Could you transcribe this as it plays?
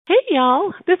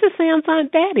y'all. This is Sam's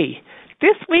Aunt Betty.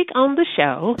 This week on the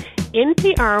show,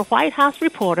 NPR White House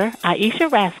reporter Ayesha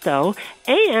Rascoe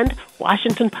and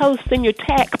Washington Post senior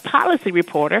tech policy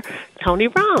reporter Tony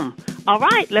Romm. All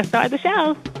right, let's start the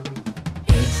show.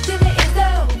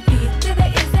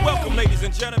 Welcome, ladies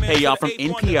and gentlemen. Hey, y'all, from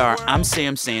NPR, I'm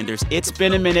Sam Sanders. It's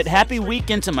been a minute. Happy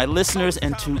weekend to my listeners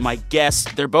and to my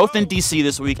guests. They're both in D.C.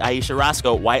 this week. Ayesha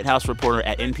Rascoe, White House reporter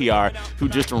at NPR, who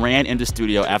just ran into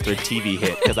studio after a TV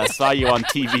hit, because I saw you on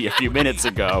TV a few minutes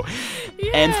ago.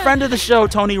 Yeah. And friend of the show,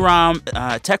 Tony Romm,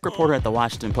 tech reporter at the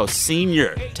Washington Post,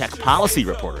 senior tech policy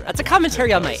reporter. That's a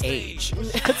commentary on my age.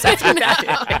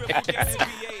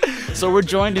 So we're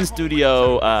joined in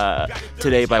studio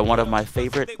today by one of my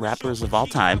favorite rappers of all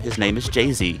time. His name is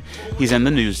Jay-Z. He's in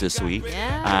the news this week.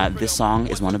 Yeah. This song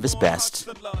is one of his best.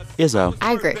 Izzo.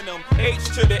 I agree. H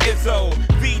to the Izzo,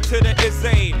 V to the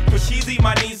Izzy. For Sheezy,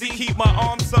 my kneesy, keep my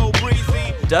arms so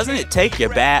breezy. Doesn't it take you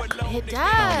back? It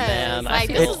does. man, like,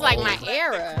 this is like my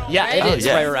era. Yeah, right? it is.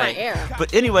 yeah. Right. My era.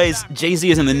 But anyways, Jay-Z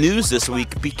is in the news this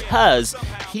week because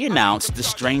he announced the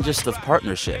strangest of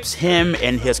partnerships. Him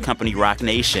and his company, Roc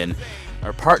Nation,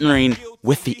 are partnering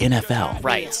with the NFL.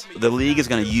 Right. The league is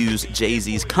going to use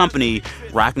Jay-Z's company,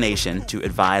 Roc Nation, to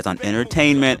advise on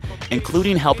entertainment,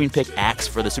 including helping pick acts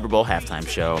for the Super Bowl halftime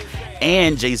show.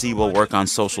 And Jay-Z will work on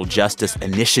social justice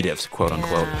initiatives, quote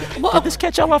unquote. Well, Did this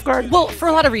catch y'all off guard? Well, for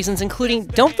a lot of reasons, including,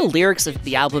 don't the lyrics of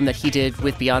the album that he did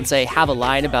with Beyonce have a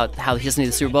line about how he doesn't need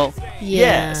the Super Bowl?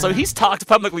 Yeah. So he's talked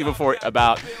publicly before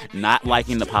about not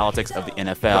liking the politics of the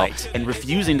NFL Right. and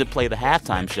refusing to play the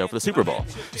halftime show for the Super Bowl.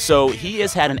 So he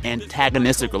has had an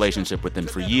antagonistic relationship with them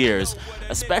for years,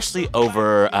 especially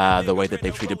over the way that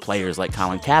they've treated players like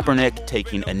Colin Kaepernick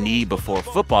taking a knee before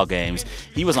football games.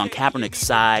 He was on Kaepernick's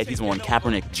side. He's worn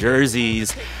Kaepernick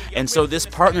jerseys. And so this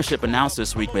partnership announced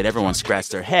this week made everyone scratch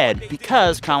their head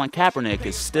because Colin Kaepernick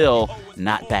is still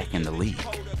not back in the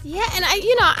league. Yeah, and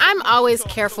I'm always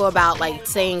careful about like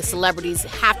saying celebrities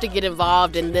have to get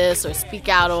involved in this or speak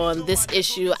out on this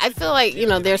issue. I feel like,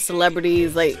 they're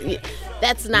celebrities, like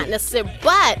that's not necessary.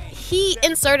 But he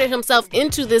inserted himself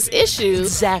into this issue.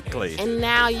 Exactly. And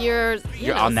now you're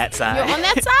on that side. You're on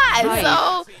that side. Right.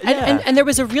 So And there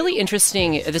was a really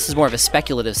interesting, this is more of a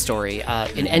speculative story,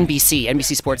 in NBC.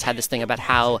 NBC Sports had this thing about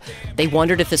how they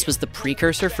wondered if this was the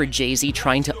precursor for Jay-Z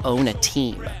trying to own a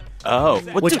team. Oh,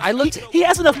 Which I looked. He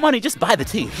has enough money. Just buy the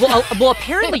team. Well,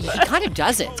 apparently he kind of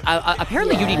doesn't.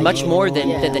 Apparently you need much more than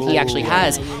he actually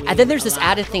has. And then there's this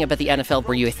added thing about the NFL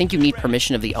where I think you need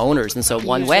permission of the owners. And so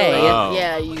one way.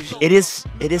 Yeah, usually. It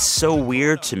is so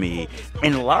weird to me.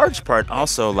 In large part,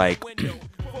 also, like,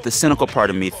 the cynical part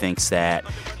of me thinks that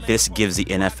this gives the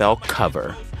NFL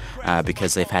cover.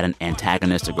 Because they've had an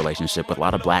antagonistic relationship with a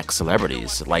lot of black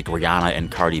celebrities, like Rihanna and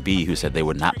Cardi B, who said they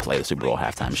would not play the Super Bowl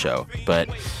halftime show. But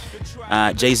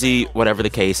Jay-Z, whatever the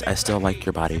case, I still like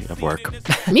your body of work.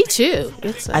 Me too.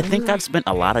 I think I've spent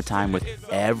a lot of time with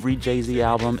every Jay-Z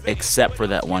album except for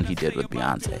that one he did with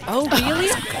Beyonce. Oh, really?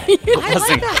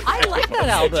 I like that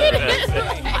album.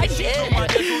 I did.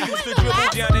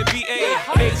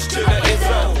 H to the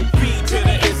Izzo, V to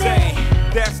the Izzy.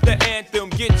 That's the anthem.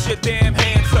 Get your damn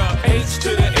hands up. H to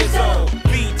the Izzo,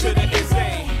 V to the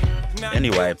Izzy.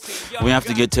 Anyway, we have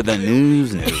to get to the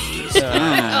news.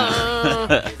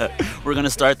 We're going to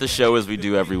start the show as we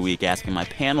do every week, asking my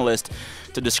panelists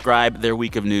to describe their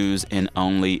week of news in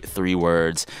only 3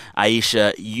 words.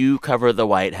 Ayesha, you cover the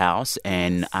White House,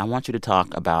 and I want you to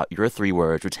talk about your 3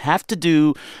 words, which have to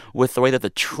do with the way that the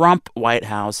Trump White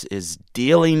House is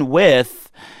dealing with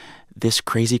this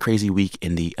crazy, crazy week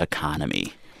in the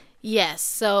economy. Yes.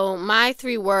 So my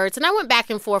 3 words, and I went back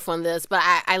and forth on this, but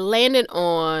I landed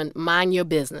on mind your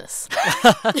business.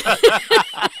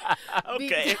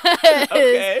 Okay.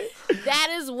 Okay. That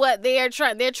is what they are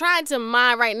trying. They're trying to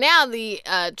mine right now. The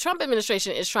Trump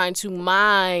administration is trying to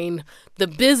mine the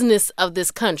business of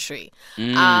this country.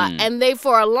 And they,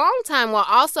 for a long time, were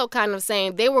also kind of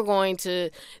saying they were going to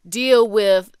deal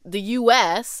with the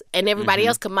U.S. and everybody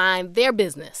else could mind their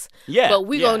business. Yeah. But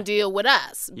we're going to deal with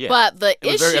us. Yeah. But the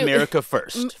It was issue... very America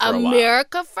first for a while.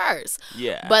 America first.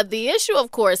 Yeah. But the issue,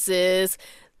 of course, is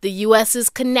the U.S. is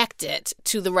connected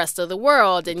to the rest of the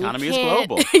world. And Economy you is can't,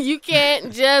 global. You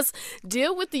can't just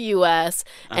deal with the U.S.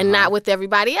 and not with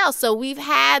everybody else. So we've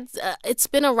had, it's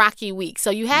been a rocky week.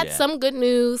 So you had some good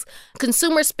news.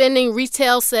 Consumer spending,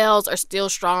 retail sales are still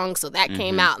strong. So that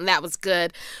came out and that was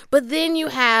good. But then you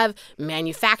have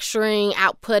manufacturing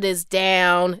output is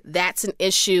down. That's an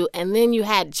issue. And then you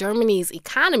had Germany's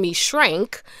economy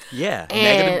shrink. Yeah. And-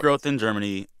 Negative growth in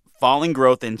Germany falling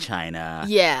growth in China.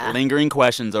 Yeah. Lingering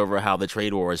questions over how the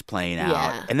trade war is playing out.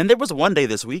 Yeah. And then there was one day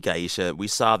this week, Aisha, we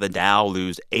saw the Dow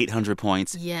lose 800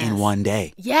 points in one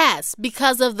day. Yes,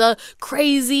 because of the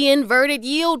crazy inverted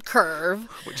yield curve.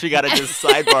 Which you got to just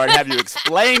sidebar and have you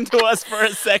explain to us for a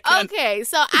second. Okay,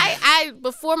 so I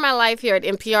before my life here at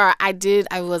NPR,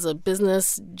 I was a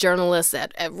business journalist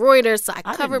at Reuters, so I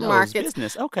covered didn't know it was markets.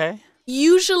 business. Okay.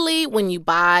 Usually when you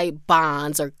buy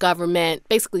bonds or government,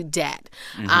 basically debt,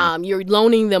 you're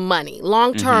loaning them money.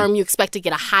 Long term, you expect to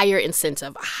get a higher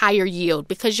incentive, a higher yield,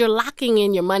 because you're locking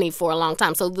in your money for a long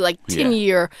time. So like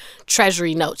 10-year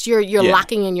treasury notes, you're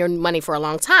locking in your money for a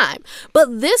long time.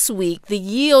 But this week, the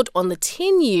yield on the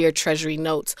 10-year treasury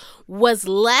notes was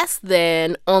less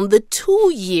than on the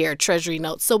 2-year treasury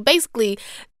notes. So basically,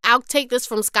 I'll take this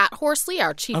from Scott Horsley,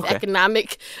 our chief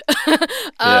economic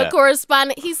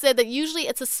correspondent. He said that usually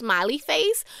it's a smiley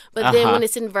face, but then when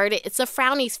it's inverted, it's a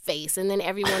frowny face, and then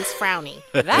everyone's frowning.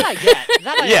 That I get.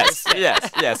 That I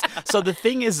Yes. So the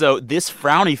thing is, though, this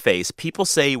frowny face, people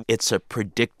say it's a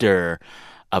predictor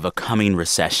of a coming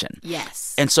recession.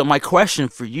 Yes. And so my question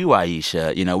for you,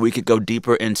 Aisha, we could go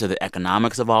deeper into the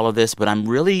economics of all of this, but I'm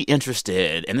really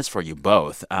interested, and it's for you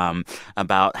both,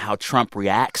 about how Trump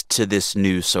reacts to this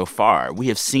news so far. We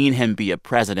have seen him be a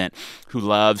president who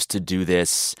loves to do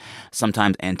this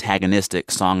sometimes antagonistic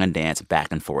song and dance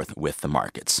back and forth with the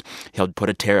markets. He'll put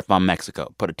a tariff on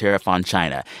Mexico, put a tariff on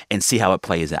China, and see how it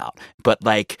plays out. But,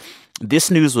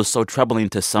 this news was so troubling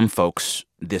to some folks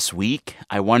this week.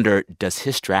 I wonder, does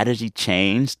his strategy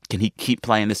change? Can he keep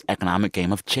playing this economic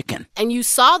game of chicken? And you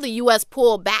saw the U.S.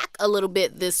 pull back a little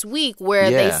bit this week where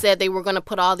they said they were going to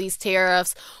put all these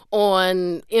tariffs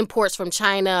on imports from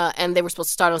China, and they were supposed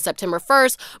to start on September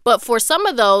 1st. But for some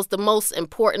of those, the most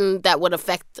important that would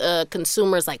affect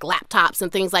consumers like laptops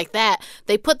and things like that,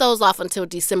 they put those off until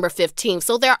December 15th.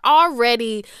 So they're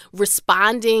already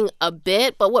responding a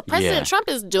bit. But what President Trump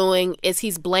is doing is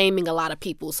he's blaming a lot of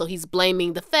people. So he's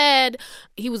blaming the Fed.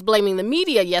 He was blaming the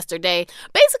media yesterday,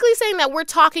 basically saying that we're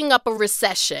talking up a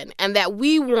recession and that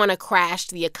we want to crash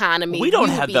the economy. We don't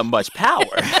have that much power.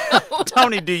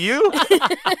 Tony, do you?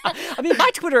 I mean,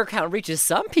 my Twitter account reaches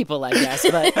some people, I guess,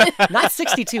 but not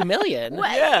 62 million.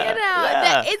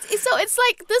 Well, so it's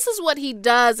like this is what he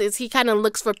does is he kind of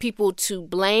looks for people to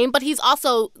blame, but he's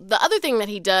also the other thing that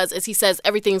he does is he says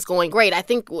everything's going great. I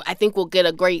think we'll get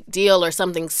a great deal or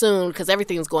something soon because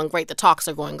everything's going great. The talks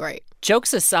are going great.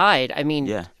 Jokes aside, I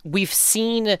mean, we've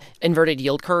seen inverted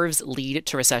yield curves lead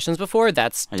to recessions before.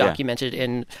 That's documented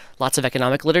in lots of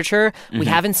economic literature. We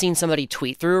haven't seen somebody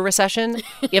tweet through a recession.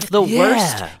 If the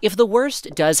worst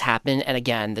does happen, and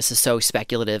again, this is so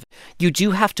speculative, you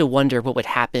do have to wonder what would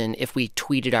happen if we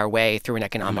tweeted our way through an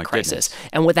economic crisis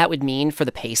and what that would mean for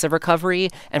the pace of recovery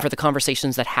and for the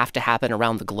conversations that have to happen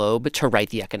around the globe to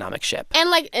right the economic ship. And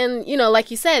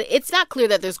like you said, it's not clear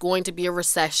that there's going to be a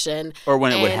recession or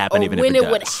when it would happen. When it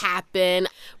would happen.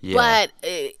 But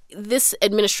this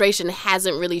administration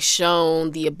hasn't really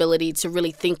shown the ability to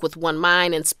really think with one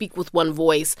mind and speak with one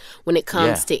voice when it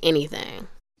comes to anything.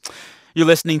 You're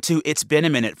listening to It's Been a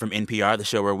Minute from NPR, the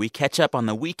show where we catch up on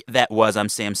the week that was. I'm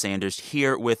Sam Sanders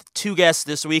here with two guests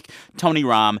this week, Tony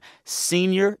Romm,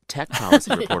 senior tech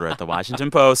policy reporter at The Washington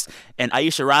Post, and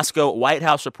Aisha Roscoe, White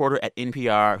House reporter at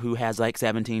NPR, who has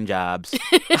 17 jobs,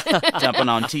 jumping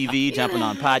on TV, jumping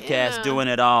on podcasts, doing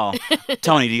it all.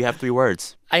 Tony, do you have 3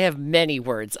 words? I have many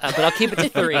words, but I'll keep it to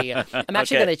 3. I'm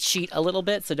actually going to cheat a little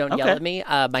bit, so don't yell at me.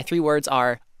 My 3 words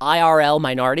are IRL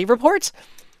Minority Report,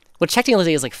 which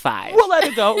technically is 5. We'll let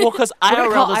it go. Well, because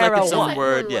IRL is its own IRL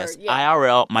word. Yes,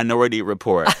 IRL, Minority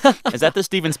Report. Is that the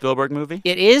Steven Spielberg movie?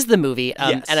 It is the movie,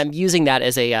 Yes. and I'm using that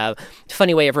as a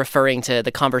funny way of referring to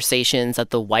the conversations that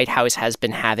the White House has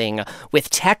been having with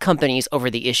tech companies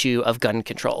over the issue of gun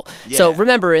control. Yeah. So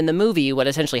remember, in the movie, what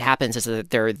essentially happens is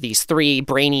that there are these 3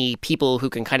 brainy people who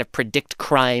can kind of predict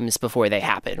crimes before they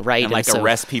happen, right? And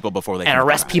arrest people before they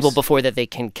people before that they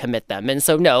can commit them. And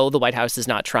so, no, the White House is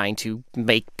not trying to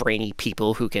make brainy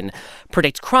people who can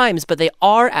predict crimes, but they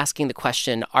are asking the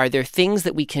question, are there things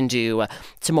that we can do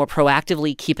to more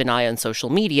proactively keep an eye on social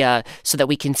media so that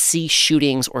we can see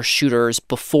shootings or shooters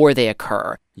before they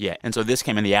occur? Yeah, and so this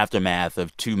came in the aftermath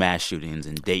of 2 mass shootings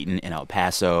in Dayton and El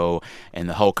Paso, and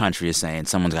the whole country is saying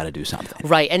someone's got to do something.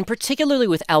 Right, and particularly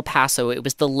with El Paso, it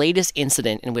was the latest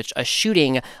incident in which a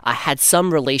shooting had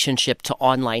some relationship to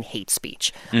online hate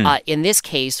speech. In this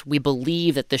case, we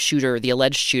believe that the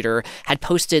alleged shooter, had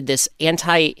posted this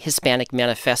anti-Hispanic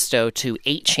manifesto to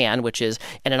 8chan, which is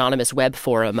an anonymous web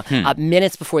forum,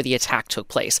 minutes before the attack took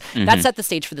place. That set the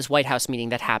stage for this White House meeting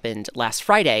that happened last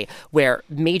Friday, where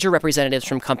major representatives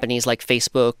from companies like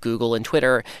Facebook, Google, and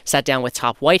Twitter sat down with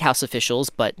top White House officials,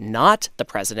 but not the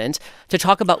president, to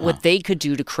talk about what they could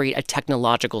do to create a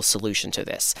technological solution to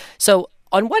this. So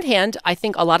on one hand, I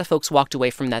think a lot of folks walked away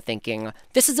from that thinking,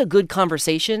 this is a good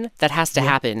conversation that has to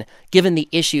happen given the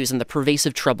issues and the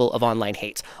pervasive trouble of online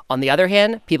hate. On the other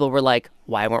hand, people were like,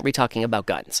 why weren't we talking about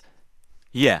guns?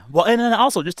 Yeah. Well, and then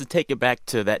also just to take it back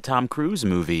to that Tom Cruise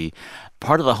movie,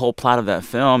 part of the whole plot of that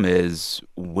film is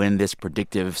when this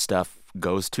predictive stuff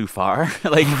goes too far.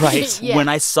 When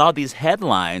I saw these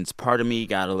headlines, part of me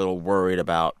got a little worried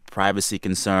about privacy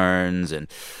concerns and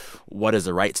what is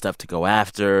the right stuff to go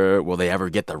after? Will they ever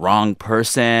get the wrong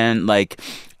person? Like,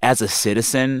 as a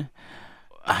citizen,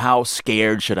 how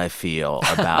scared should I feel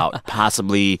about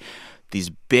possibly these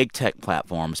big tech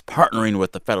platforms partnering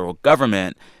with the federal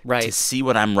government to see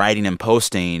what I'm writing and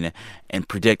posting and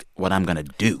predict what I'm going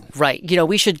to do? Right. You know,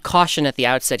 we should caution at the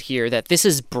outset here that this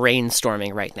is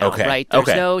brainstorming right now, right? There's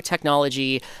no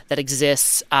technology that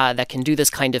exists that can do this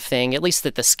kind of thing, at least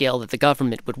at the scale that the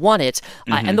government would want it.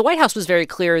 And the White House was very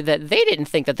clear that they didn't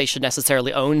think that they should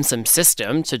necessarily own some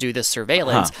system to do this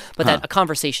surveillance, but that a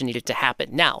conversation needed to happen.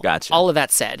 Now, all of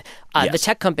that said, the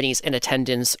tech companies in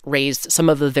attendance raised some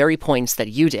of the very points that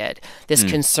you did. This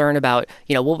concern about,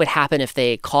 you know, what would happen if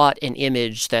they caught an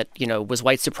image that, you know, was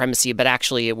white supremacy, but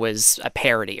actually it was a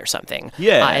parody or something.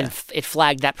 And it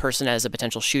flagged that person as a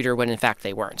potential shooter when in fact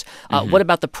they weren't. What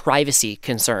about the privacy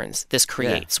concerns this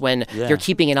creates when you're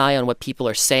keeping an eye on what people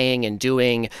are saying and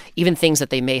doing, even things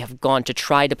that they may have gone to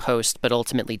try to post but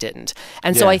ultimately didn't?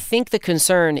 And so I think the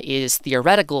concern is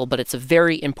theoretical, but it's a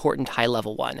very important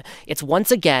high-level one. It's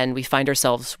once again, we find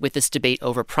ourselves with this debate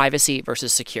over privacy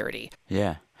versus security.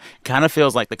 Yeah. Kind of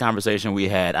feels like the conversation we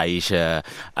had, Aisha,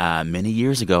 many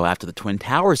years ago after the Twin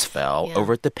Towers fell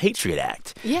over at the Patriot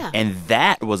Act. And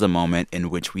that was a moment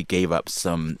in which we gave up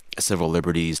some civil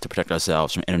liberties to protect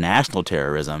ourselves from international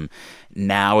terrorism.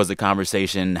 Now is the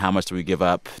conversation, how much do we give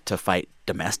up to fight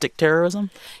domestic terrorism?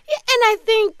 Yeah, and I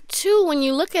think, too, when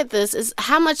you look at this, is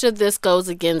how much of this goes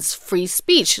against free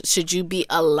speech? Should you be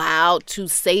allowed to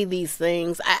say these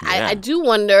things? I do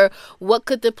wonder, what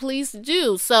could the police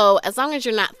do? So as long as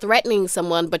you're not threatening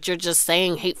someone, but you're just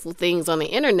saying hateful things on the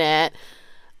internet,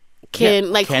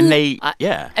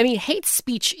 I mean, hate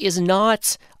speech is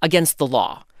not against the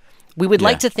law. We would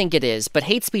like to think it is, but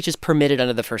hate speech is permitted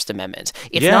under the First Amendment.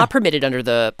 It's not permitted under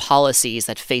the policies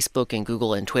that Facebook and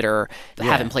Google and Twitter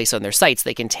have in place on their sites.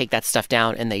 They can take that stuff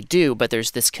down, and they do. But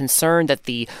there's this concern that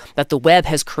the web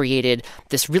has created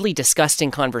this really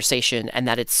disgusting conversation and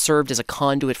that it's served as a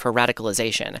conduit for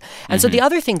radicalization. And so the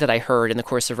other thing that I heard in the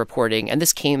course of reporting, and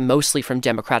this came mostly from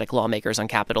Democratic lawmakers on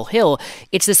Capitol Hill,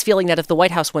 it's this feeling that if the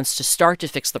White House wants to start to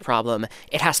fix the problem,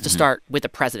 it has to start with the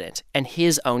president and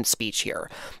his own speech here.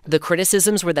 The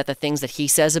criticisms were that the things that he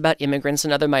says about immigrants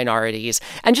and other minorities,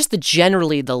 and just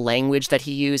generally the language that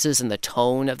he uses and the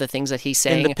tone of the things that he's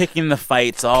saying. And the picking the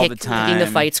fights all the time. Picking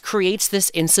the fights creates this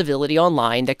incivility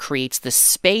online that creates this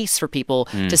space for people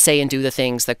to say and do the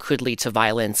things that could lead to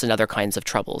violence and other kinds of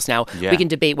troubles. Now, we can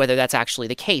debate whether that's actually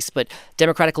the case, but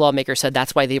Democratic lawmakers said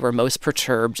that's why they were most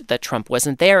perturbed that Trump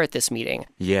wasn't there at this meeting.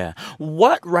 Yeah.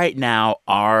 What right now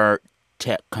are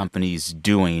tech companies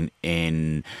doing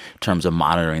in terms of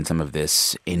monitoring some of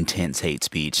this intense hate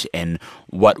speech, and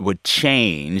what would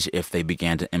change if they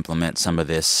began to implement some of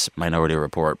this Minority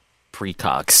Report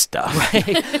precog stuff?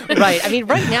 Right. I mean,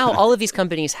 right now, all of these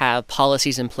companies have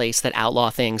policies in place that outlaw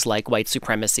things like white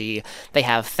supremacy. They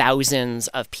have thousands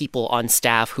of people on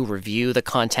staff who review the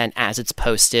content as it's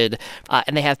posted.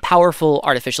 And they have powerful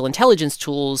artificial intelligence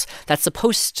tools that's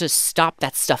supposed to stop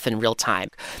that stuff in real time.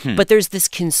 But there's this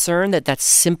concern that that's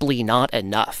simply not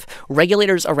enough.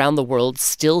 Regulators around the world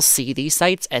still see these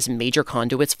sites as major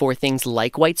conduits for things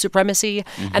like white supremacy.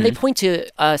 And they point to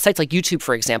sites like YouTube,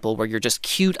 for example, where you're just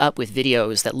queued up with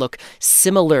videos that look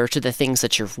similar to the things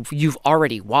that you've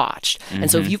already watched. And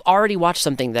so if you've already watched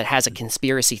something that has a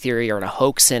conspiracy theory or a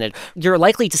hoax in it, you're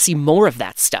likely to see more of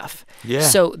that stuff.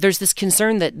 So there's this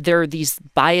concern that there are these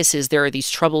biases, there are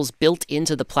these troubles built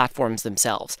into the platforms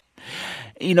themselves.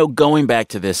 You know, going back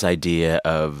to this idea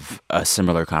of a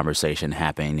similar conversation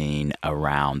happening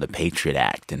around the Patriot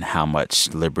Act and how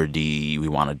much liberty we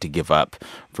wanted to give up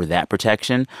for that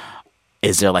protection,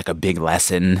 is there like a big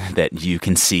lesson that you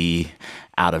can see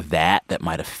out of that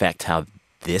might affect how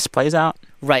this plays out?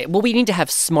 Right. Well, we need to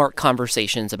have smart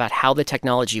conversations about how the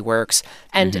technology works.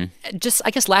 And just,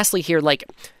 I guess, lastly here, like,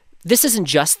 this isn't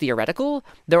just theoretical.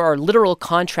 There are literal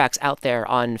contracts out there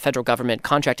on federal government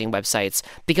contracting websites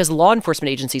because law enforcement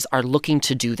agencies are looking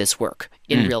to do this work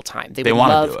in real time. They would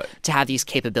love to have these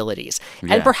capabilities.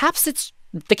 And perhaps it's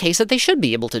the case that they should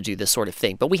be able to do this sort of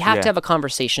thing. But we have to have a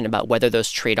conversation about whether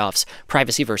those trade-offs,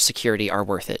 privacy versus security, are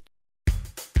worth it.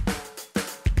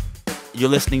 You're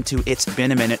listening to It's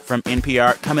Been a Minute from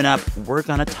NPR. Coming up, we're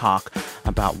going to talk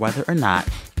about whether or not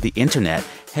the internet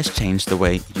has changed the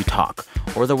way you talk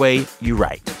or the way you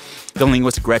write. The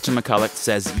linguist Gretchen McCulloch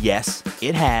says yes,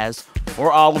 it has,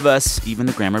 for all of us, even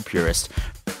the grammar purists.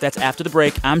 That's after the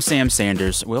break. I'm Sam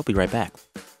Sanders. We'll be right back.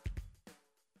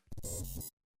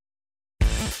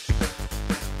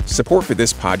 Support for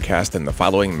this podcast and the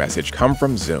following message come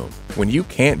from Zoom. When you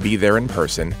can't be there in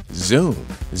person, Zoom.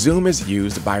 Zoom is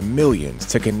used by millions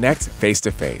to connect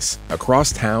face-to-face,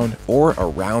 across town, or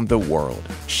around the world.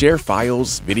 Share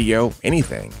files, video,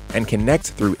 anything, and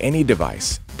connect through any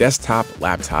device. Desktop,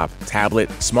 laptop, tablet,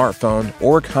 smartphone,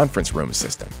 or conference room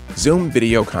system. Zoom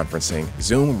video conferencing,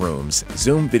 Zoom Rooms,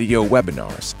 Zoom video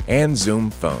webinars, and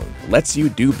Zoom Phone lets you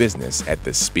do business at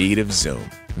the speed of Zoom.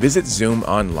 Visit Zoom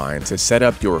online to set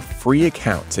up your free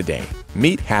account today.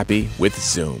 Meet happy with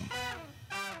Zoom.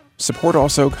 Support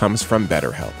also comes from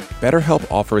BetterHelp.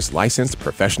 BetterHelp offers licensed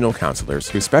professional counselors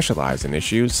who specialize in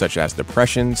issues such as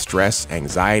depression, stress,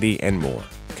 anxiety, and more.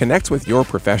 Connect with your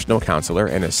professional counselor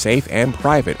in a safe and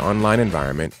private online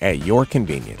environment at your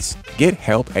convenience. Get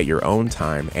help at your own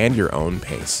time and your own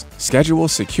pace. Schedule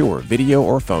secure video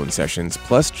or phone sessions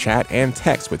plus chat and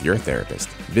text with your therapist.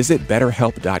 Visit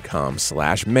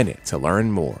BetterHelp.com/minute to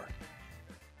learn more.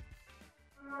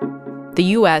 The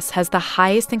U.S. has the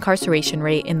highest incarceration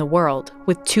rate in the world,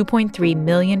 with 2.3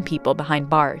 million people behind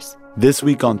bars. This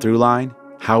week on Throughline,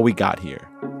 how we got here.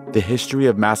 The history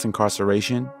of mass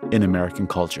incarceration in American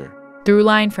culture.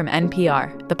 Throughline from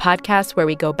NPR, the podcast where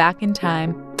we go back in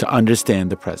time to understand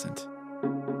the present.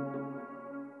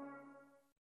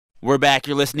 We're back.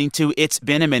 You're listening to It's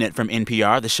Been a Minute from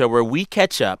NPR, the show where we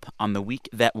catch up on the week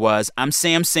that was. I'm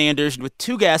Sam Sanders with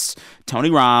two guests,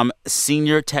 Tony Romm,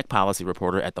 senior tech policy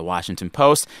reporter at The Washington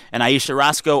Post, and Ayesha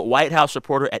Rascoe, White House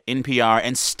reporter at NPR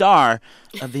and star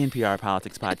of the NPR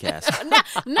Politics Podcast.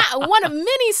 not one of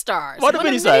many stars. One of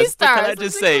many stars. But can I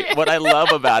just say, what I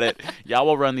love about it, y'all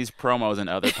will run these promos in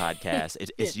other podcasts.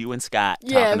 It's you and Scott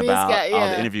talking about Scott, all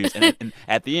the interviews. And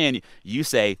at the end, you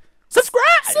say, Subscribe!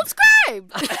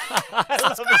 I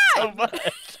love it so much.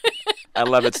 I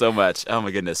love it so much. Oh,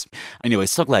 my goodness. Anyway,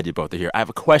 so glad you both are here. I have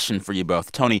a question for you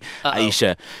both. Tony,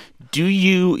 Ayesha, do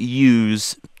you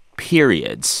use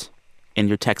periods in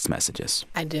your text messages?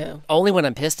 I do. Only when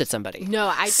I'm pissed at somebody. No,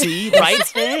 I See, right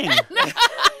thing.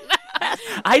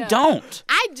 I don't.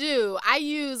 I do. I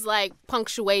use like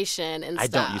punctuation and stuff. I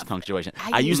don't use punctuation.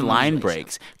 I use line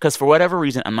breaks because for whatever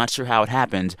reason, I'm not sure how it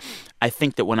happened. I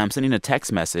think that when I'm sending a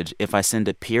text message, if I send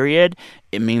a period,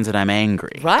 it means that I'm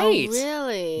angry. Right. Oh,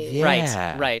 really?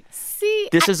 Yeah. Right. See,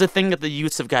 This is a thing that the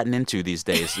youths have gotten into these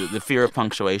days, the fear of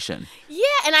punctuation. Yeah,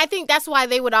 and I think that's why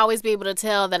they would always be able to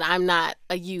tell that I'm not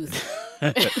a youth.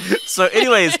 So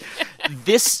anyways,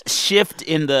 this shift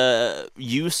in the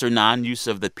use or non-use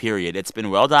of the period, it's been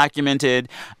well documented,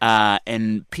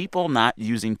 and people not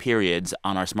using periods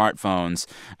on our smartphones,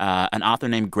 an author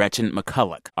named Gretchen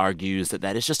McCulloch argues that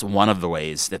that is just one of the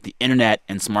ways that the internet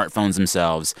and smartphones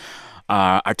themselves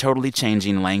are totally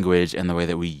changing language and the way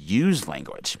that we use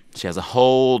language. She has a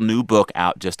whole new book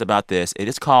out just about this. It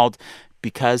is called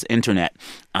Because Internet,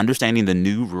 Understanding the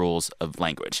New Rules of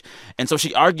Language. And so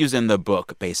she argues in the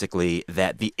book, basically,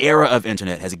 that the era of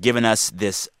internet has given us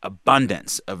this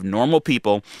abundance of normal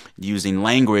people using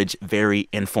language very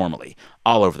informally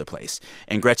all over the place.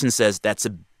 And Gretchen says that's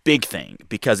a big thing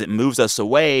because it moves us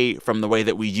away from the way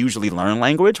that we usually learn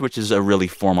language, which is a really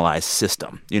formalized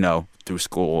system, through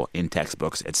school, in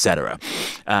textbooks, etc.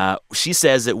 She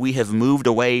says that we have moved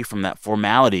away from that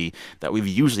formality that we've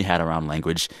usually had around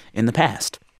language in the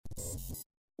past.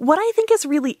 What I think is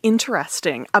really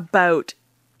interesting about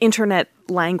internet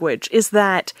language is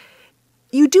that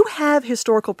you do have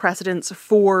historical precedents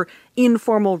for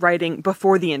informal writing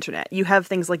before the internet. You have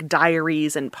things like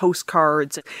diaries and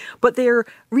postcards, but they're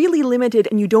really limited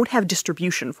and you don't have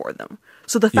distribution for them.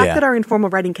 So the fact that our informal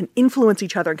writing can influence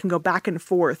each other and can go back and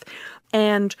forth,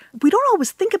 and we don't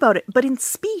always think about it, but in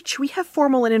speech, we have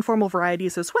formal and informal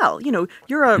varieties as well.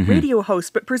 You're a radio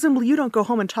host, but presumably you don't go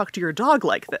home and talk to your dog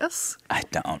like this. I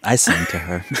don't. I sing to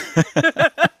her.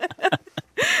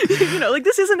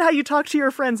 This isn't how you talk to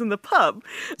your friends in the pub.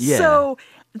 Yeah. So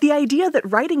the idea that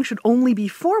writing should only be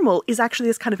formal is actually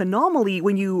this kind of anomaly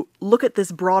when you look at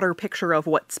this broader picture of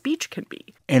what speech can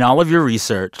be. In all of your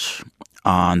research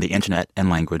on the internet and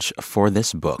language for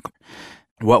this book,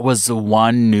 what was the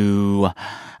one new,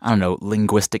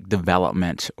 linguistic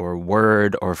development or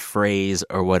word or phrase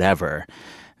or whatever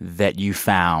that you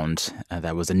found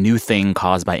that was a new thing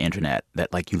caused by internet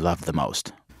that, like, you loved the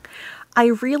most? I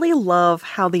really love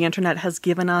how the internet has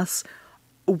given us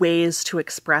ways to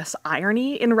express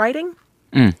irony in writing.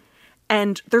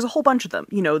 And there's a whole bunch of them.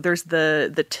 You know, there's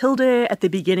the tilde at the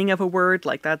beginning of a word.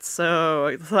 Like, that's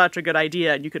such a good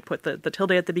idea. And you could put the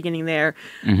tilde at the beginning there.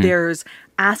 There's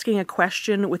asking a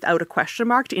question without a question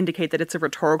mark to indicate that it's a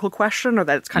rhetorical question or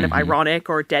that it's kind of ironic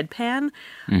or deadpan.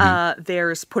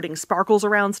 There's putting sparkles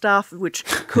around stuff, which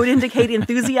could indicate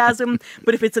enthusiasm.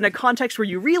 But if it's in a context where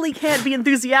you really can't be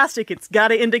enthusiastic, it's got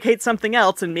to indicate something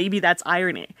else. And maybe that's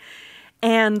irony.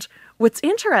 And what's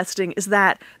interesting is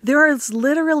that there is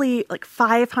literally like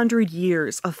 500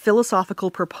 years of philosophical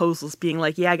proposals being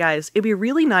like, yeah, guys, it'd be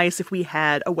really nice if we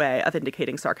had a way of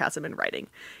indicating sarcasm in writing.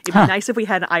 It'd be nice if we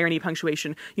had an irony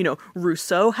punctuation. You know,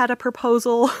 Rousseau had a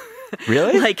proposal.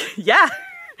 Really? Like, yeah.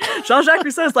 Jean-Jacques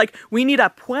Rousseau is like, we need a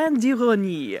point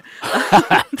d'ironie.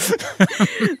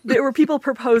 There were people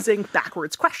proposing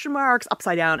backwards question marks,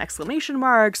 upside down exclamation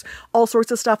marks, all sorts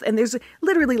of stuff. And there's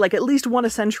literally like at least one a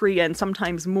century and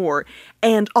sometimes more.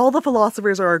 And all the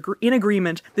philosophers are in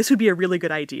agreement this would be a really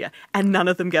good idea. And none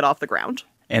of them get off the ground.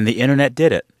 And the internet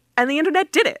did it. And the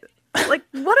internet did it. Like,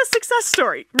 what a success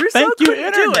story. Rousseau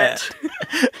couldn't do it.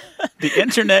 The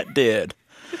internet did.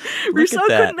 Rousseau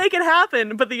couldn't make it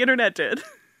happen, but the internet did.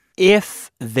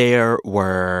 If there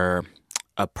were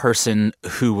a person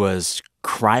who was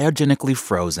cryogenically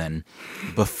frozen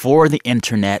before the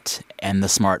internet and the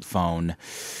smartphone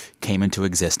came into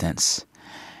existence,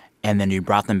 and then you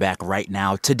brought them back right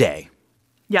now today,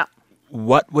 yeah,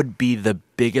 what would be the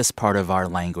biggest part of our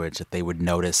language that they would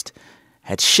notice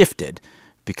had shifted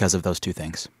because of those two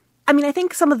things? I mean, I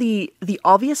think some of the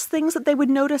obvious things that they would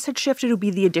notice had shifted would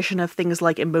be the addition of things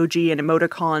like emoji and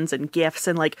emoticons and GIFs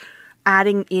and like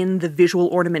adding in the visual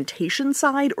ornamentation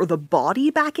side or the body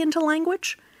back into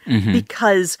language.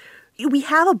 Because we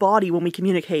have a body when we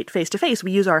communicate face-to-face.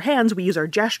 We use our hands, we use our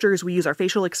gestures, we use our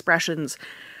facial expressions,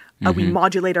 we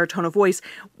modulate our tone of voice.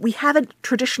 We haven't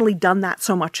traditionally done that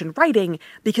so much in writing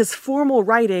because formal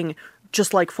writing,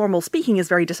 just like formal speaking, is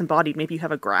very disembodied. Maybe you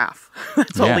have a graph.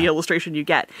 That's all the illustration you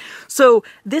get. So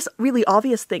this really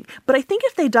obvious thing. But I think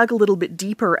if they dug a little bit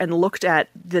deeper and looked at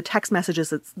the text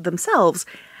messages themselves,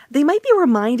 they might be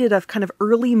reminded of kind of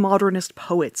early modernist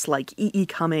poets like E.E.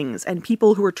 Cummings and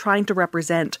people who are trying to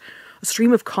represent a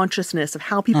stream of consciousness of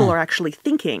how people are actually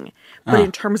thinking, but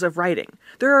in terms of writing.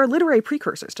 There are literary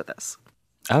precursors to this.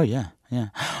 Oh, yeah, yeah.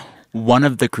 One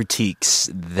of the critiques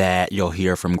that you'll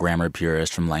hear from grammar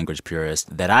purists, from language purists,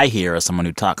 that I hear as someone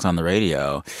who talks on the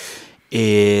radio,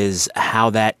 is how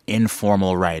that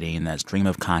informal writing, that stream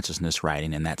of consciousness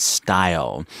writing, and that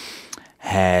style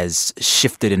has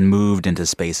shifted and moved into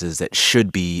spaces that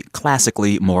should be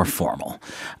classically more formal.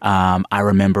 I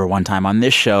remember one time on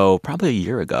this show, probably a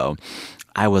year ago,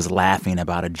 I was laughing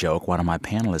about a joke one of my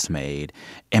panelists made,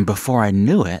 and before I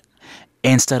knew it,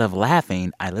 instead of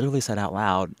laughing, I literally said out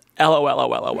loud,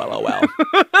 LOL.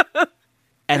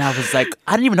 And I was like,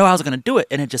 I didn't even know I was going to do it,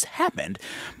 and it just happened.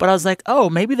 But I was like, oh,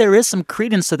 maybe there is some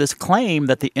credence to this claim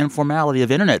that the informality of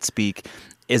internet speak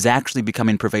is actually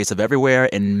becoming pervasive everywhere,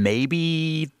 and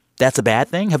maybe that's a bad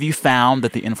thing. Have you found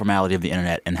that the informality of the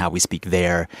internet and how we speak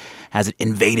there has it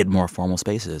invaded more formal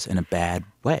spaces in a bad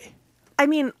way? I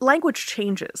mean, language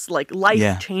changes. Like,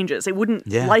 life changes.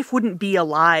 Life wouldn't be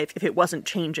alive if it wasn't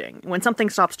changing. When something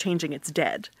stops changing, it's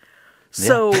dead.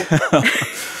 So,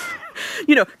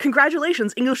 you know,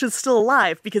 congratulations, English is still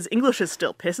alive because English is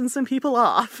still pissing some people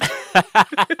off.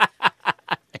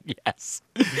 Yes.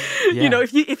 You know,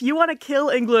 if you want to kill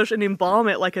English and embalm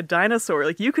it like a dinosaur,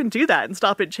 like, you can do that and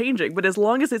stop it changing. But as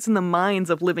long as it's in the minds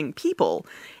of living people,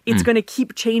 it's going to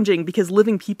keep changing because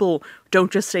living people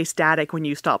don't just stay static when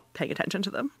you stop paying attention to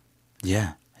them.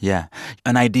 Yeah. Yeah.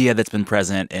 An idea that's been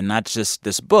present in not just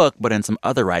this book, but in some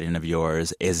other writing of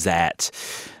yours is that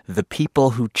the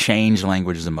people who change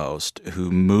language the most,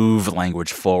 who move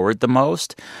language forward the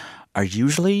most, are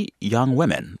usually young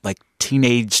women, like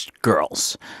teenage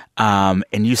girls. And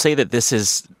you say that this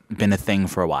has been a thing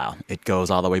for a while. It goes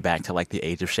all the way back to like the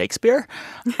age of Shakespeare.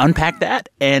 Unpack that,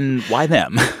 and why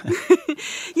them?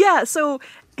 Yeah, so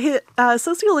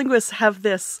sociolinguists have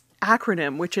this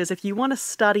acronym, which is if you want to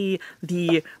study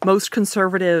the most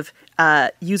conservative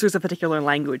users of a particular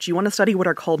language, you want to study what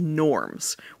are called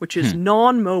norms, which is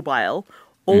non-mobile,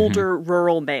 older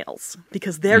rural males,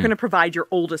 because they're going to provide your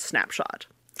oldest snapshot.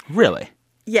 Really?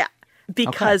 Yeah.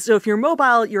 Because so if you're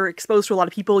mobile, you're exposed to a lot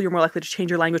of people. You're more likely to change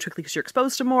your language quickly because you're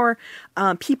exposed to more.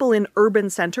 People in urban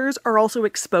centers are also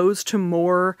exposed to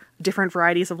more different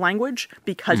varieties of language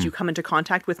because you come into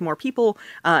contact with more people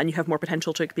and you have more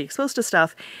potential to be exposed to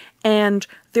stuff. And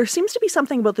there seems to be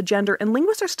something about the gender, and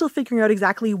linguists are still figuring out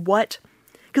exactly what,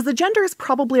 because the gender is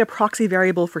probably a proxy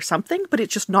variable for something, but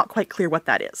it's just not quite clear what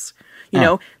that is. You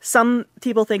know, some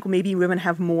people think maybe women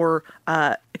have more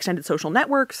extended social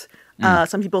networks.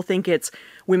 Some people think it's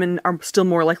women are still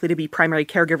more likely to be primary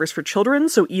caregivers for children.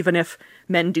 So even if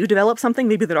men do develop something,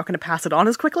 maybe they're not going to pass it on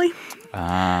as quickly.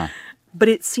 But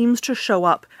it seems to show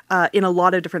up in a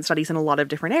lot of different studies in a lot of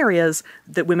different areas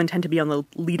that women tend to be on the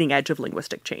leading edge of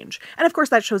linguistic change. And of course,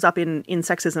 that shows up in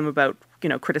sexism about,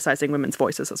 criticizing women's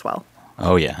voices as well.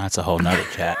 Oh, yeah. That's a whole nother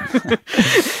chat.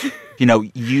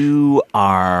 You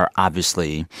are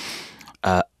obviously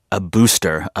a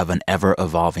booster of an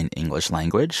ever-evolving English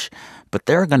language, but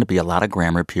there are going to be a lot of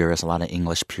grammar purists, a lot of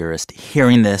English purists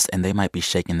hearing this, and they might be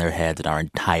shaking their heads at our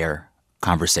entire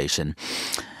conversation.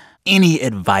 Any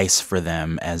advice for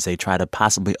them as they try to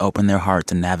possibly open their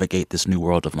hearts and navigate this new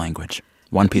world of language?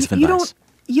 One piece of advice.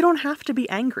 You don't have to be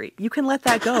angry. You can let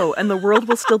that go, and the world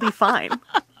will still be fine.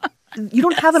 You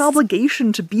don't have an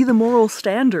obligation to be the moral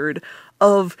standard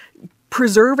of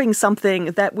preserving something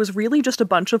that was really just a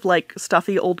bunch of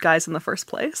stuffy old guys in the first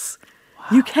place. Wow.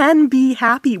 You can be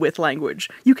happy with language.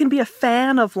 You can be a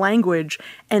fan of language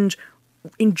and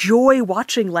enjoy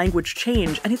watching language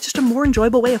change, and it's just a more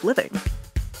enjoyable way of living.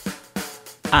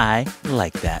 I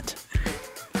like that.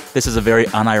 This is a very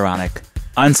unironic,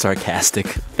 unsarcastic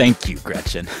thank you,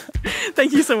 Gretchen.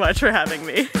 Thank you so much for having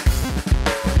me.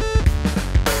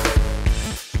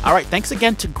 All right, thanks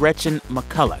again to Gretchen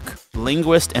McCulloch,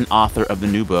 linguist and author of the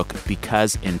new book,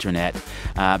 Because Internet.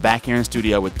 Back here in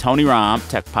studio with Tony Romm,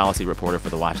 tech policy reporter for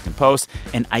The Washington Post,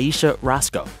 and Ayesha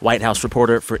Rascoe, White House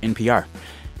reporter for NPR.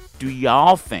 Do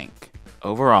y'all think,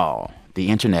 overall, the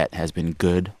internet has been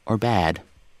good or bad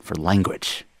for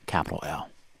language, capital L?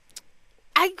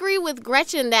 I agree with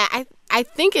Gretchen that I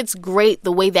think it's great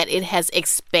the way that it has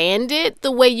expanded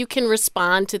the way you can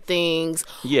respond to things.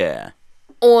 Yeah.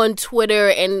 On Twitter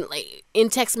and in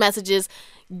text messages.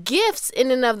 GIFs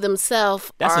in and of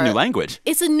themselves That's a new language.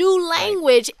 It's a new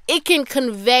language. It can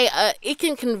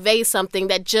convey something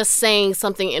that just saying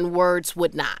something in words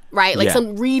would not, right?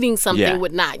 Reading something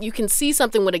would not. You can see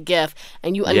something with a GIF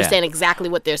and you understand exactly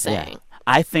what they're saying. Yeah.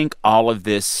 I think all of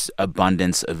this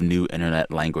abundance of new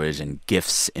internet language and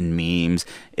GIFs and memes,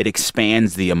 it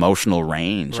expands the emotional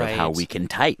range of how we can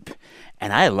type.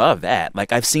 And I love that.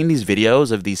 I've seen these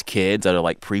videos of these kids that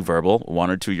are pre-verbal, 1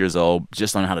 or 2 years old,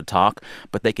 just learning how to talk,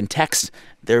 but they can text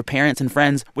their parents and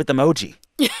friends with emoji.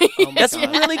 That's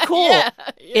really cool. Yeah.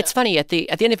 It's funny, at the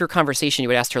end of your conversation, you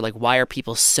would ask her, why are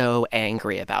people so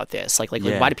angry about this?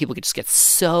 Why do people just get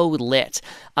so lit?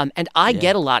 And I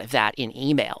get a lot of that in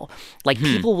email.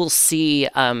 People will see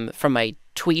from my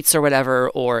tweets or whatever,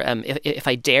 or if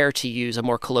I dare to use a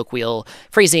more colloquial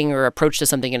phrasing or approach to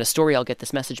something in a story, I'll get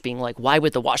this message being why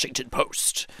would the Washington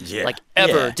Post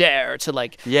ever dare to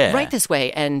write this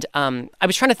way? And I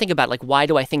was trying to think about why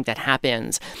do I think that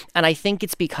happens? And I think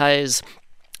it's because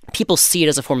people see it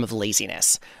as a form of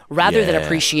laziness rather than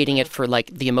appreciating it for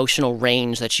the emotional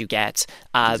range that you get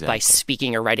by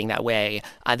speaking or writing that way.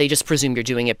 They just presume you're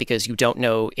doing it because you don't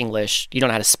know English, you don't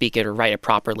know how to speak it or write it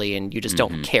properly, and you just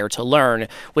don't care to learn,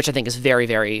 which I think is very,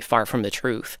 very far from the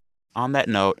truth. On that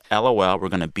note, LOL, we're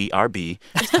going to BRB.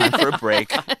 It's time for a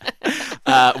break.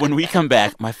 When we come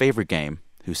back, my favorite game,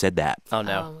 Who Said That? Oh,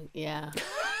 no. Yeah.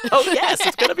 Oh, yes,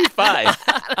 it's going to be fun.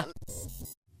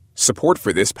 Support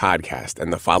for this podcast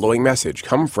and the following message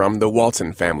come from the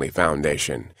Walton Family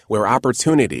Foundation, where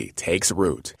opportunity takes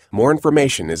root. More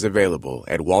information is available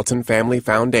at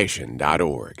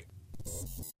waltonfamilyfoundation.org.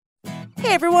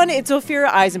 Hey everyone, it's Ophira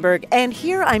Eisenberg, and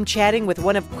here I'm chatting with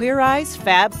one of Queer Eye's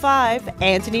Fab Five,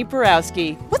 Anthony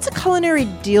Porowski. What's a culinary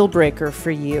deal breaker for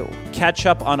you?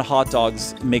 Ketchup on hot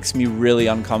dogs makes me really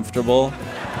uncomfortable.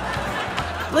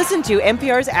 Listen to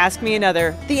NPR's Ask Me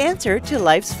Another, the answer to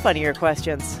life's funnier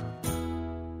questions.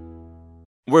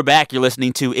 We're back. You're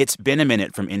listening to It's Been a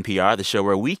Minute from NPR, the show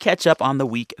where we catch up on the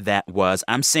week that was.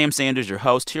 I'm Sam Sanders, your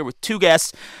host, here with two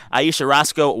guests, Ayesha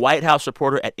Rascoe, White House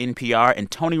reporter at NPR, and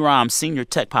Tony Romm, senior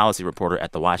tech policy reporter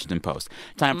at The Washington Post.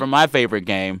 Time for my favorite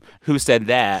game, Who Said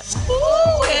That?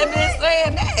 Ooh, and been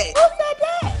saying that. Who said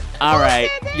that? All right,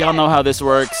 y'all know how this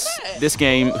works. This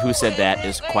game, Who Said That,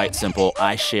 is quite simple.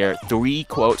 I share 3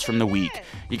 quotes from the week.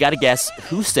 You got to guess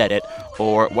who said it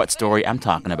or what story I'm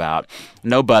talking about.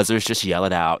 No buzzers, just yell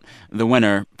it out. The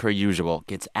winner, per usual,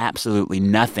 gets absolutely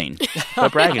nothing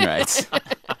but bragging rights.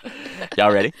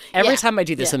 Y'all ready? Every time I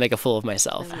do this, I make a fool of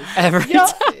myself. Every time.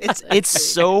 It's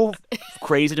so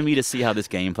crazy to me to see how this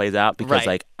game plays out because,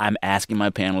 like, I'm asking my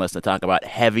panelists to talk about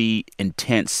heavy,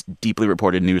 intense, deeply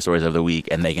reported news stories of the week,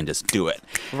 and they can just do it.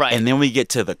 Right. And then we get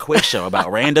to the quiz show about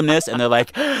randomness, and they're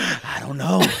like, I don't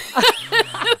know.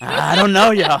 I don't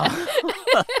know, y'all.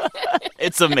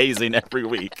 It's amazing every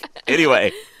week.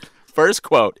 Anyway, first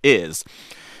quote is,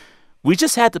 we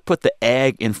just had to put the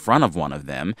egg in front of one of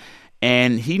them,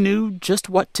 and he knew just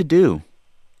what to do.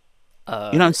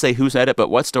 You don't say who said it, but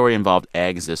what story involved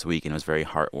eggs this week and was very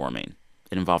heartwarming?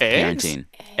 It involved parenting.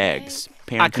 Eggs.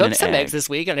 Parenting. I cooked some eggs this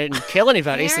week and I didn't kill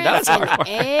anybody, so that was heartwarming.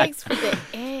 Eggs with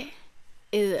the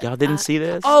egg. Y'all didn't see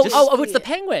this? Oh, it's the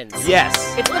penguins. Yes.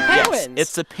 It's the penguins. Yes,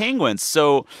 it's the penguins.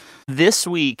 So this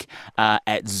week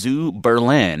at Zoo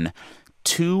Berlin,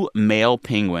 2 male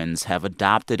penguins have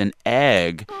adopted an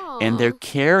egg, and they're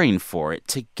caring for it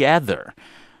together.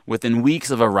 Within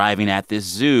weeks of arriving at this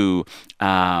zoo,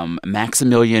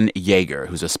 Maximilian Jaeger,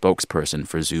 who's a spokesperson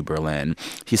for Zoo Berlin,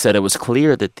 he said it was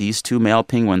clear that these 2 male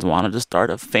penguins wanted to start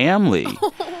a family.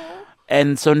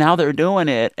 And so now they're doing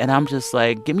it, and I'm just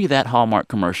like, give me that Hallmark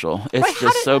commercial. It's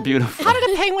just so beautiful. How did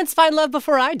the penguins find love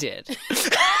before I did?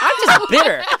 I'm just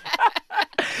bitter.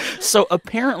 So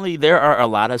apparently there are a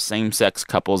lot of same-sex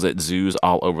couples at zoos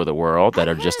all over the world that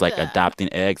are just like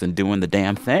adopting eggs and doing the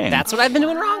damn thing. That's what I've been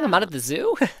doing wrong. I'm not at the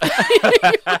zoo.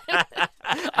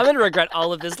 I'm going to regret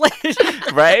all of this later.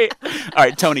 Right? All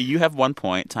right, Tony, you have 1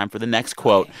 point. Time for the next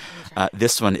quote.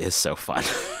 This one is so fun.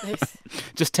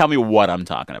 Just tell me what I'm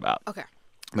talking about. Okay.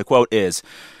 The quote is,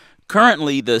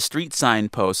 currently, the street sign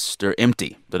posts are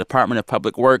empty. The Department of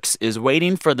Public Works is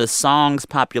waiting for the song's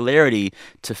popularity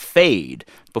to fade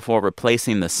before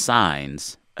replacing the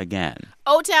signs again.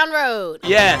 Old Town Road.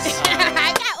 Yes.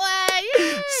 I got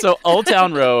one. So Old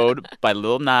Town Road by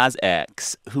Lil Nas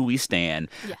X, Who We Stand,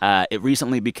 it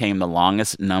recently became the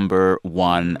longest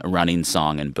 #1 running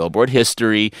song in Billboard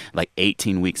history, like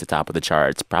 18 weeks atop of the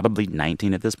charts, probably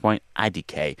 19 at this point,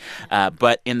 IDK.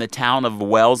 But in the town of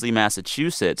Wellesley,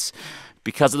 Massachusetts,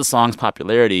 because of the song's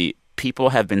popularity, people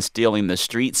have been stealing the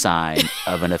street sign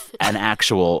of an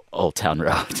actual Old Town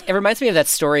Road. It reminds me of that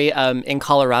story in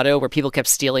Colorado where people kept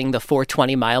stealing the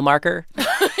 420 mile marker.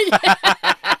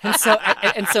 And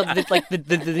so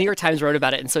the New York Times wrote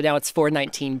about it, and so now it's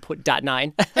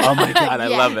 419.9. Oh, my God, I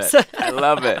love it. I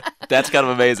love it. That's kind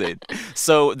of amazing.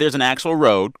 So there's an actual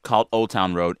road called Old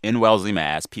Town Road in Wellesley,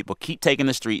 Mass. People keep taking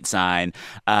the street sign,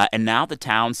 and now the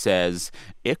town says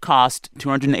it costs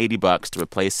 $280 to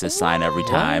replace this sign every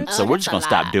time, so we're just going to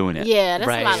stop doing it. Yeah, that's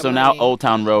a lot of So money. now Old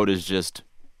Town Road is just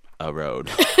a road.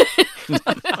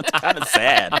 It's kind of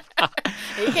sad.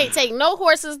 You can't take no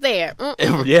horses there.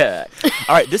 Yeah.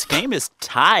 All right, this game is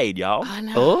tied, y'all. I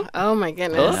know. Oh, my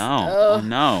goodness. Oh,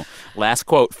 no. Last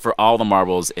quote for all the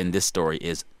marbles in this story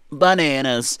is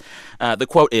bananas. The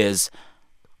quote is,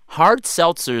 hard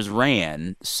seltzers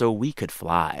ran so we could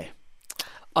fly.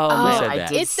 Oh, man, I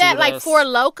did It's that like Four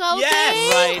Loko Yes,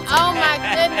 thing? right. Oh my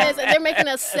goodness. And they're making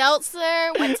a seltzer?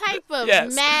 What type of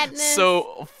madness?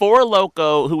 So Four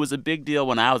Loko, who was a big deal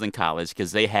when I was in college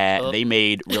because they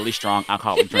made really strong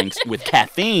alcoholic drinks with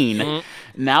caffeine.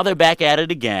 Now they're back at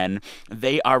it again.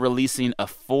 They are releasing a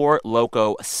Four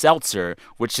Loko seltzer,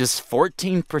 which is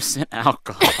 14%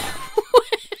 alcohol.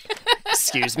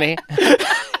 Excuse me?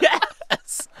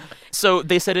 So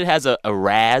they said it has a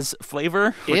Raz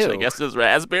flavor, which I guess is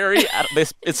raspberry.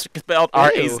 It's spelled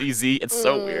R-A-Z-Z. It's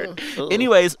so weird.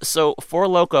 Anyways, so Four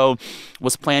Loko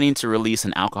was planning to release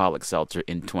an alcoholic seltzer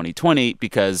in 2020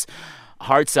 because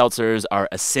hard seltzers are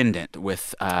ascendant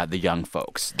with the young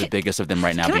folks. The biggest of them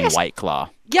right now being White Claw.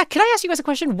 Yeah, can I ask you guys a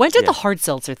question? When did the hard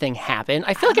seltzer thing happen?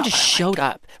 I feel like it just showed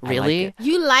up. Really?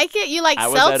 You like it? You like seltzers? I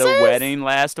was at a wedding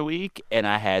last week, and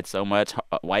I had so much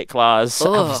White Claws. I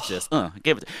was just,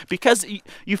 give it. Because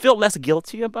you feel less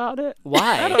guilty about it.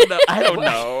 Why? I don't know.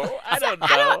 I don't know.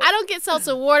 I don't get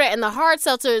seltzer water and the hard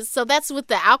seltzers, so that's with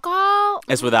the alcohol?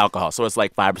 It's with alcohol, so it's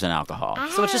like 5% alcohol.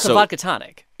 So it's just a vodka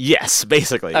tonic. Yes,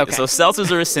 basically. Okay. So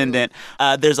seltzers are ascendant.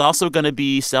 There's also going to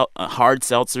be hard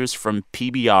seltzers from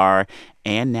PBR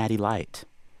and Natty Light.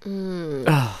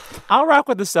 I'll rock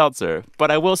with the seltzer, but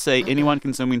I will say anyone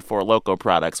consuming Four Loko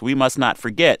products, we must not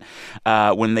forget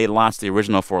when they launched the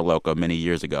original Four Loko many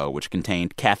years ago, which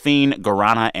contained caffeine,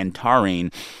 guarana, and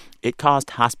taurine. It caused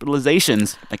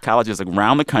hospitalizations at colleges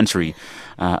around the country,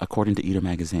 according to Eater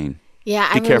magazine.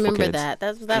 Yeah, Be I careful, remember kids. that.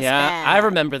 That's yeah, bad. I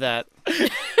remember that. You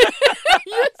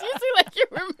seem like you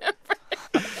remember.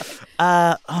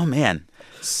 Oh, man.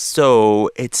 So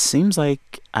it seems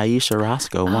like Aisha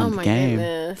Roscoe won the my game.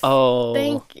 Goodness. Oh.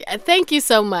 Thank you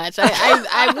so much.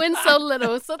 I win so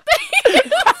little, so thank you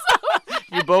so much.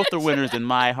 You both are winners in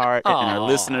my heart and our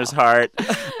listeners' heart.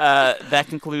 That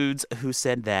concludes Who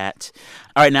Said That?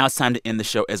 All right, now it's time to end the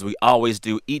show as we always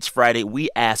do. Each Friday, we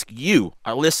ask you,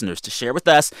 our listeners, to share with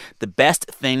us the best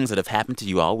things that have happened to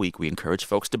you all week. We encourage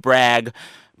folks to brag.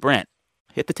 Brent,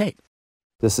 hit the tape.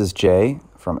 This is Jay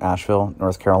from Asheville,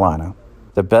 North Carolina.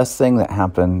 The best thing that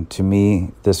happened to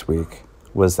me this week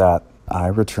was that I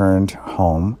returned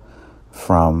home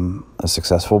from a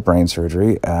successful brain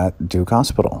surgery at Duke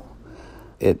Hospital.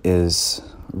 It is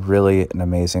really an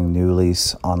amazing new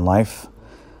lease on life.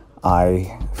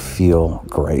 I feel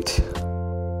great.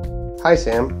 Hi,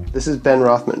 Sam. This is Ben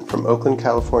Rothman from Oakland,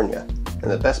 California. And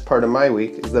the best part of my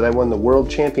week is that I won the World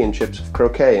Championships of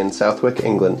Croquet in Southwick,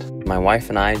 England. My wife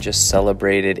and I just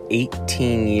celebrated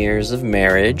 18 years of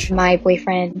marriage. My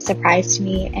boyfriend surprised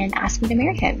me and asked me to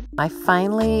marry him. I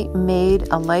finally made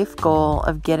a life goal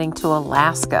of getting to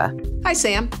Alaska. Hi,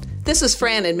 Sam. This is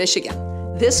Fran in Michigan.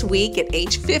 This week at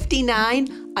age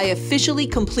 59, I officially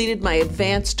completed my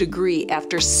advanced degree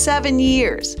after 7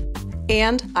 years.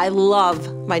 And I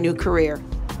love my new career.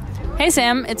 Hey,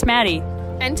 Sam. It's Maddie.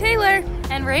 And Taylor.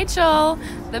 And Rachel.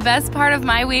 The best part of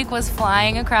my week was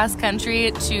flying across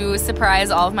country to surprise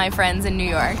all of my friends in New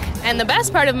York. And the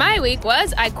best part of my week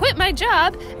was I quit my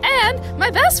job and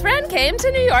my best friend came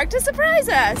to New York to surprise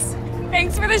us.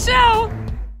 Thanks for the show.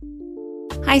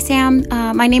 Hi, Sam.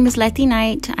 My name is Letty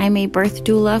Knight. I'm a birth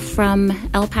doula from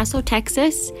El Paso,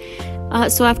 Texas.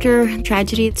 So after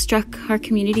tragedy that struck our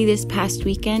community this past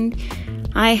weekend,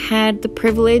 I had the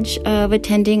privilege of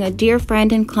attending a dear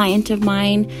friend and client of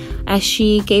mine as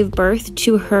she gave birth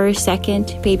to her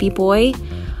second baby boy.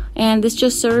 And this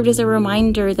just served as a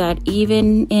reminder that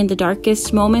even in the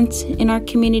darkest moments in our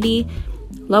community,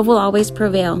 love will always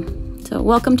prevail. So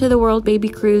welcome to the World Baby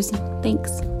Cruise.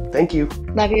 Thanks. Thank you.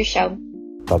 Love your show.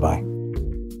 Bye-bye.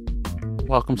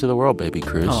 Welcome to the World Baby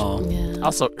Cruise. Oh. Yeah.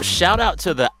 Also, shout out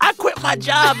to the I quit my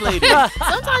job lady.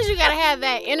 Sometimes you gotta have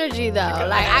that energy though.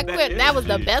 Like I quit. That was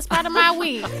the best part of my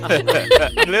week.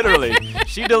 Literally.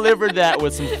 She delivered that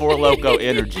with some Four Loko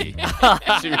energy.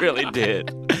 She really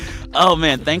did. Oh,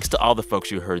 man. Thanks to all the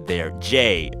folks you heard there.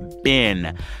 Jay,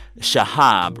 Ben,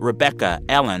 Shahab, Rebecca,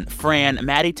 Ellen, Fran,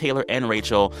 Maddie, Taylor, and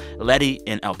Rachel, Letty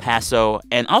in El Paso.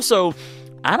 And also,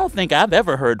 I don't think I've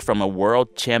ever heard from a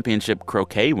World Championship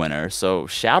croquet winner, so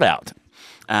shout out.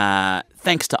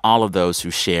 Thanks to all of those who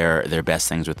share their best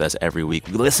things with us every week.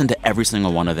 We listen to every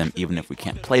single one of them, even if we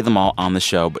can't play them all on the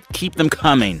show, but keep them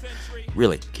coming.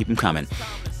 Really, keep them coming.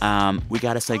 We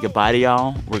got to say goodbye to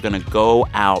y'all. We're going to go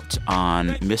out on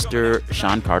Mr.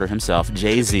 Sean Carter himself,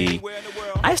 Jay-Z.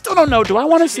 I still don't know. Do I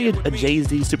want to see a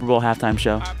Jay-Z Super Bowl halftime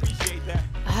show?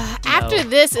 After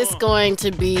this, it's going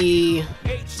to be...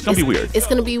 It's going to be weird. It's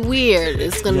going to be weird.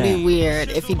 It's going to be weird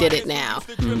if he did it now.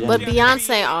 Mm-hmm. But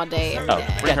Beyonce all day, every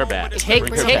day. Bring her back. Take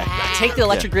the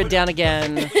electric grid down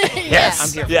again. Yes.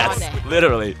 I'm here for all day.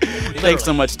 Literally. Thanks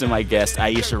so much to my guest,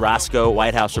 Aisha Roscoe,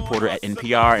 White House reporter at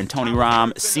NPR, and Tony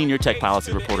Rahm, senior tech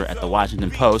policy reporter at The Washington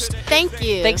Post. Thank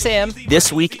you. Thanks, Sam.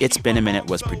 This week, It's Been a Minute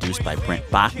was produced by Brent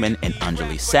Bachman and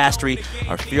Anjali Sastry.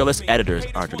 Our fearless editors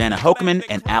are Jordana Hochman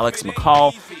and Alex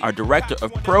McCall. Our director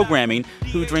of programming,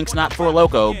 who drinks not Four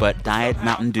Loko, but Diet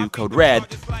Mountain Dew Code Red,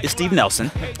 is Steve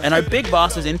Nelson. And our big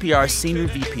boss is NPR's senior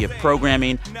VP of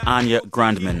programming, Anya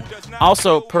Grundman.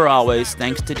 Also, per always,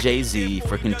 thanks to Jay-Z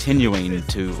for continuing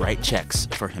to write checks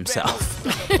for himself.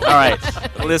 All right,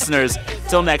 listeners,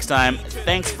 till next time,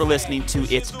 thanks for listening to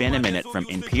It's Been a Minute from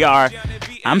NPR.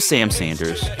 I'm Sam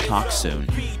Sanders. Talk soon.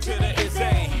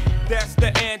 That's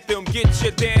the anthem. Get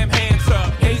your damn hands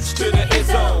up. H to the is